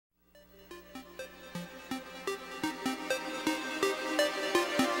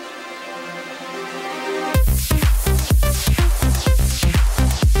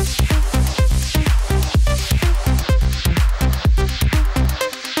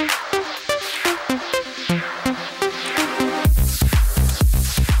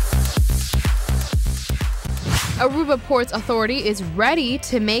Aruba Ports Authority is ready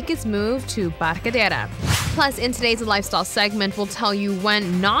to make its move to Barcadera. Plus, in today's lifestyle segment, we'll tell you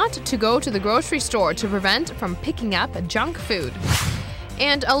when not to go to the grocery store to prevent from picking up junk food.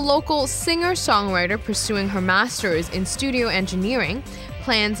 And a local singer-songwriter pursuing her master's in studio engineering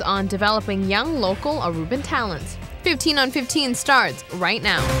plans on developing young local Aruban talents. 15 on 15 starts right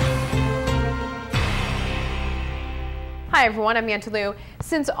now. Hi everyone, I'm Yentl.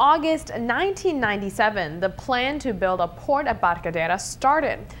 Since August 1997, the plan to build a port at Barcadera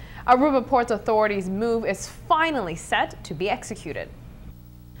started. Aruba Ports Authority's move is finally set to be executed.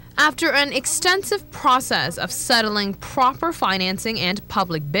 After an extensive process of settling proper financing and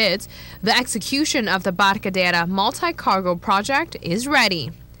public bids, the execution of the Barcadera multi-cargo project is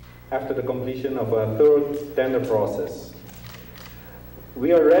ready. After the completion of a thorough tender process,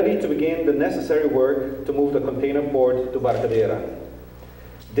 we are ready to begin the necessary work to move the container port to Barcadera.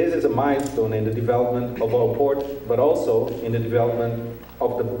 This is a milestone in the development of our port, but also in the development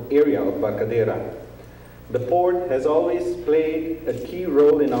of the area of Barcadera. The port has always played a key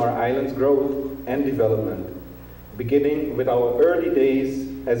role in our island's growth and development, beginning with our early days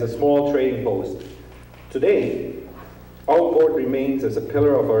as a small trading post. Today, our port remains as a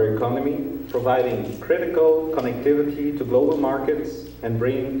pillar of our economy, providing critical connectivity to global markets and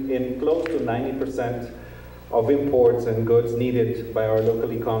bringing in close to 90% of imports and goods needed by our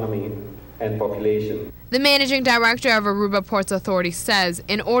local economy and population. The managing director of Aruba Ports Authority says,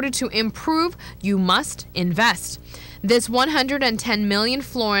 in order to improve, you must invest. This 110 million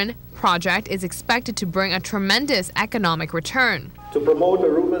florin project is expected to bring a tremendous economic return. To promote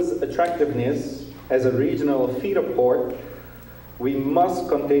Aruba's attractiveness as a regional feeder port, we must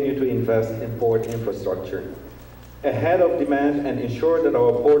continue to invest in port infrastructure ahead of demand and ensure that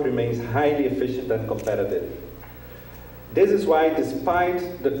our port remains highly efficient and competitive. This is why,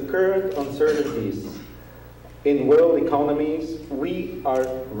 despite the current uncertainties in world economies, we are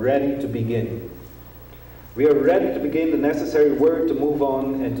ready to begin. We are ready to begin the necessary work to move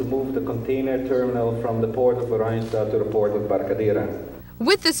on and to move the container terminal from the port of Oranjestad to the port of Barcadera.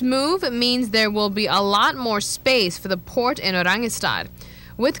 With this move, it means there will be a lot more space for the port in Oranjestad.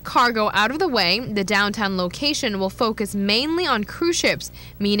 With cargo out of the way, the downtown location will focus mainly on cruise ships,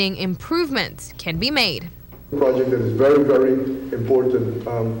 meaning improvements can be made. A project that is very, very important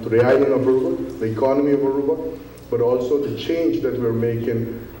to the island of Aruba, the economy of Aruba, but also the change that we're making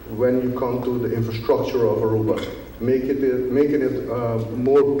when you come to the infrastructure of Aruba, making it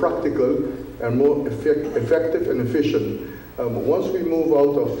more practical and more effective and efficient. Once we move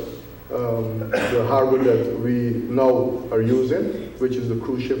out of the harbor that we now are using, which is the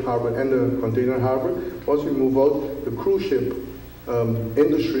cruise ship harbor and the container harbor, once we move out, the cruise ship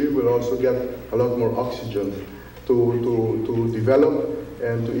industry will also get a lot more oxygen to develop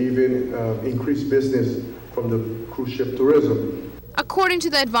and to even increase business from the cruise ship tourism. According to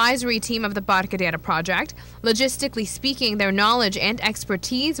the advisory team of the Barcadera project, logistically speaking, their knowledge and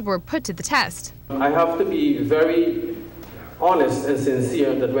expertise were put to the test. I have to be very honest and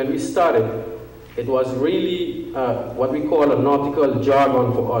sincere that when we started, it was really what we call a nautical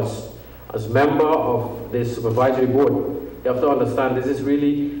jargon for us. As member of this supervisory board, you have to understand this is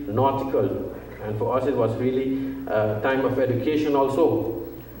really nautical, and for us it was really a time of education also.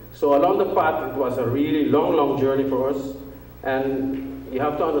 So along the path it was a really long journey for us, and you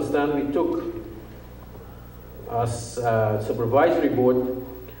have to understand we took as supervisory board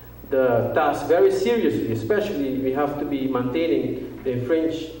the task very seriously, especially we have to be maintaining the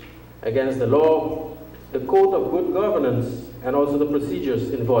infringe against the law, the code of good governance, and also the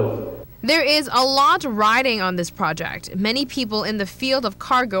procedures involved. There is a lot riding on this project. Many people in the field of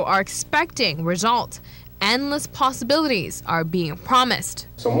cargo are expecting results. Endless possibilities are being promised.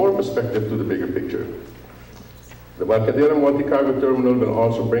 Some more perspective to the bigger picture. The Barcadera multi-cargo terminal will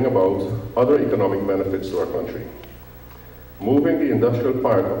also bring about other economic benefits to our country. Moving the industrial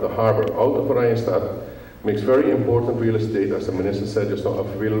part of the harbor out of Oranjestad makes very important real estate, as the Minister said just now,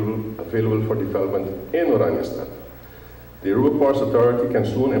 available for development in Oranjestad. The Aruba Ports Authority can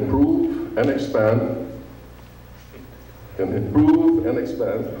soon improve and expand the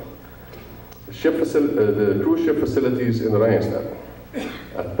cruise ship facilities in Oranjestad.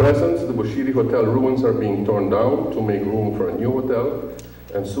 At present, the Bushiri Hotel ruins are being torn down to make room for a new hotel,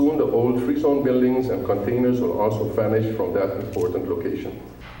 and soon the old free zone buildings and containers will also vanish from that important location.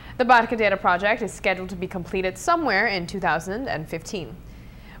 The Barcadera project is scheduled to be completed somewhere in 2015.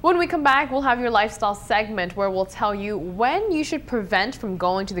 When we come back, we'll have your lifestyle segment where we'll tell you when you should prevent from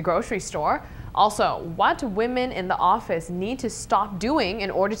going to the grocery store. Also, what women in the office need to stop doing in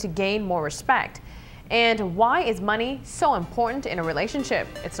order to gain more respect. And why is money so important in a relationship?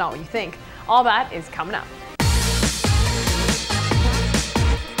 It's not what you think. All that is coming up.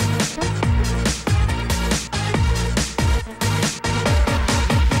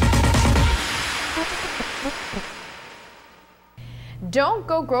 Don't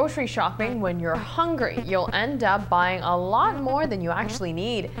go grocery shopping when you're hungry. You'll end up buying a lot more than you actually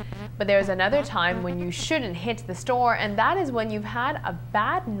need. But there's another time when you shouldn't hit the store, and that is when you've had a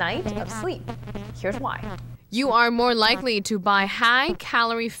bad night of sleep. Here's why. You are more likely to buy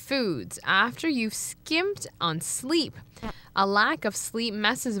high-calorie foods after you've skimped on sleep. A lack of sleep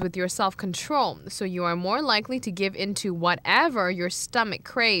messes with your self-control, so you are more likely to give into whatever your stomach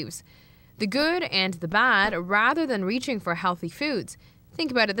craves. The good and the bad, rather than reaching for healthy foods.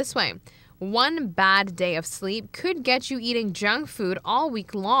 Think about it this way. One bad day of sleep could get you eating junk food all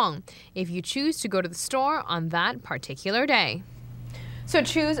week long if you choose to go to the store on that particular day. So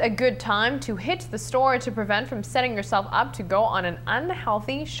choose a good time to hit the store to prevent from setting yourself up to go on an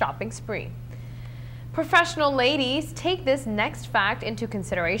unhealthy shopping spree. Professional ladies, take this next fact into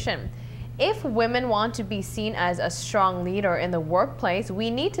consideration. If women want to be seen as a strong leader in the workplace,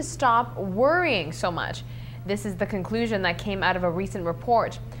 we need to stop worrying so much. This is the conclusion that came out of a recent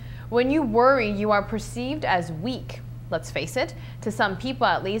report. When you worry, you are perceived as weak. Let's face it, to some people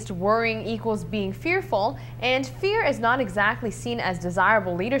at least, worrying equals being fearful, and fear is not exactly seen as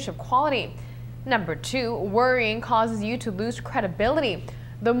desirable leadership quality. Number 2, worrying causes you to lose credibility.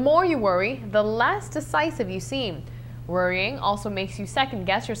 The more you worry, the less decisive you seem. Worrying also makes you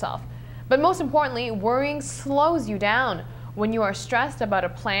second-guess yourself. But most importantly, worrying slows you down. When you are stressed about a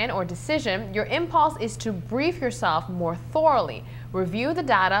plan or decision, your impulse is to brief yourself more thoroughly, review the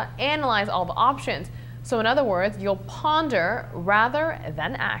data, analyze all the options. So in other words, you'll ponder rather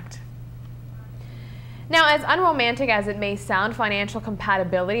than act. Now, as unromantic as it may sound, financial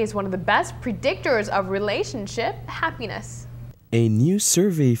compatibility is one of the best predictors of relationship happiness. A new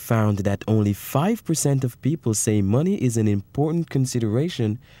survey found that only 5% of people say money is an important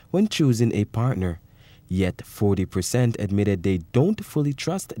consideration when choosing a partner. Yet 40% admitted they don't fully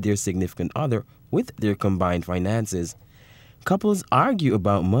trust their significant other with their combined finances. Couples argue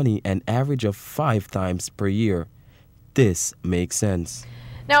about money an average of 5 times per year. This makes sense.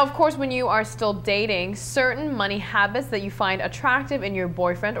 Now, of course, when you are still dating, certain money habits that you find attractive in your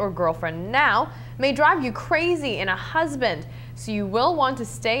boyfriend or girlfriend now may drive you crazy in a husband, so you will want to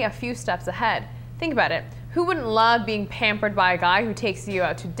stay a few steps ahead. Think about it. Who wouldn't love being pampered by a guy who takes you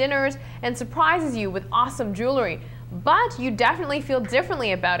out to dinners and surprises you with awesome jewelry? But you definitely feel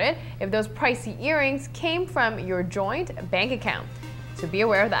differently about it if those pricey earrings came from your joint bank account. So be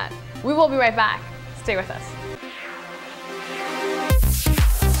aware of that. We will be right back. Stay with us.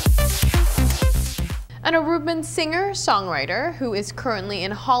 An Aruban singer-songwriter who is currently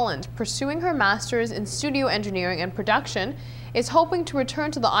in Holland pursuing her master's in studio engineering and production is hoping to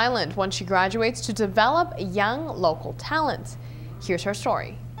return to the island once she graduates to develop young local talents. Here's her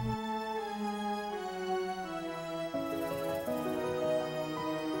story.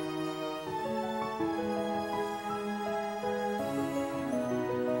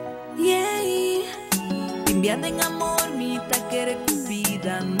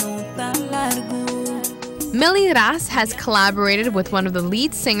 Millie Ras has collaborated with one of the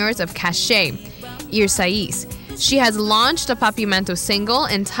lead singers of Caché, Irsais. She has launched a Papimento single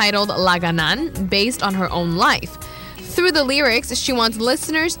entitled Laganan, based on her own life. Through the lyrics, she wants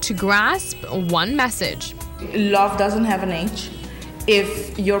listeners to grasp one message. Love doesn't have an age.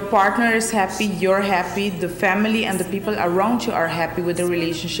 If your partner is happy, you're happy, the family and the people around you are happy with the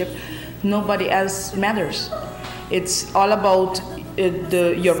relationship, nobody else matters. It's all about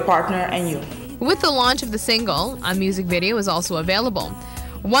your partner and you. With the launch of the single, a music video is also available.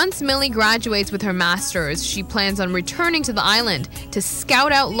 Once Millie graduates with her master's, she plans on returning to the island to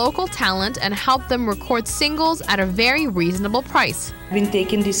scout out local talent and help them record singles at a very reasonable price. I've been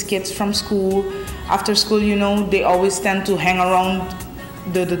taking these kids from school. After school, you know, they always tend to hang around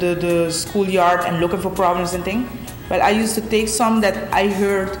the schoolyard and looking for problems and things. But I used to take some that I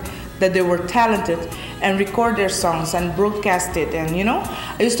heard that they were talented and record their songs and broadcast it, and you know,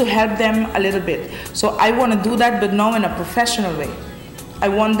 I used to help them a little bit. So I want to do that, but now in a professional way. I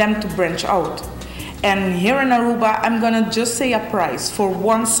want them to branch out. And here in Aruba, I'm gonna just say a price for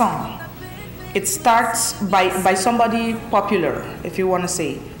one song. It starts by somebody popular, if you wanna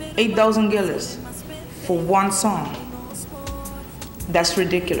say, 8,000 guilders for one song. That's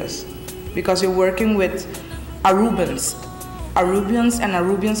ridiculous, because you're working with Arubans. Arubians and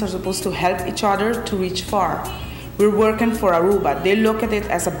Arubians are supposed to help each other to reach far. We're working for Aruba. They look at it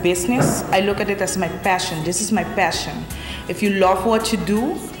as a business. I look at it as my passion. This is my passion. If you love what you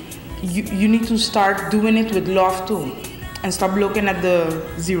do, you need to start doing it with love too, and stop looking at the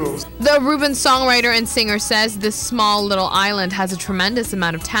zeros. The Aruban songwriter and singer says this small little island has a tremendous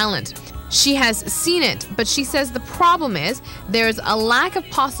amount of talent. She has seen it, but she says the problem is there's a lack of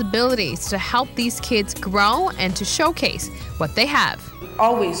possibilities to help these kids grow and to showcase what they have.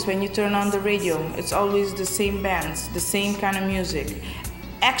 Always, when you turn on the radio, it's always the same bands, the same kind of music.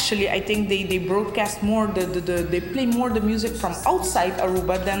 Actually, I think they broadcast more, they play more the music from outside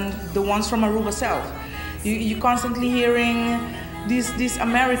Aruba than the ones from Aruba itself. You're constantly hearing these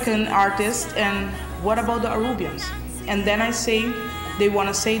American artists, and what about the Arubians? And then they want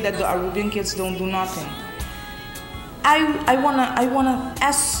to say that the Arubian kids don't do nothing. I wanna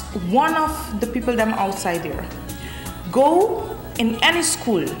ask one of the people that are outside there, go in any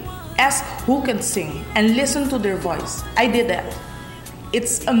school, ask who can sing and listen to their voice. I did that.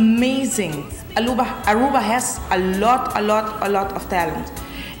 It's amazing. Aruba has a lot of talent.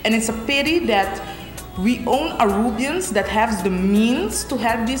 And it's a pity that we own Arubians that have the means to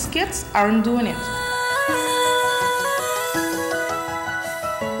help these kids aren't doing it.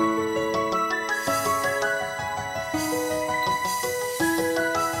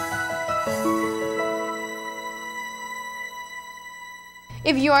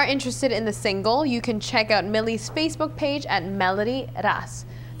 If you are interested in the single, you can check out Millie's Facebook page at Melody Ras.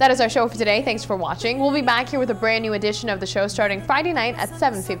 That is our show for today. Thanks for watching. We'll be back here with a brand new edition of the show starting Friday night at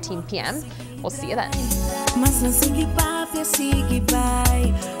 7:15 p.m. We'll see you then.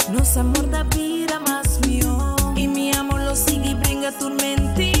 Nosso amor da vida, mas meu. E mi amor lo sigue, brinca tu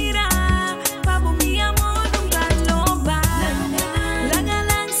mente.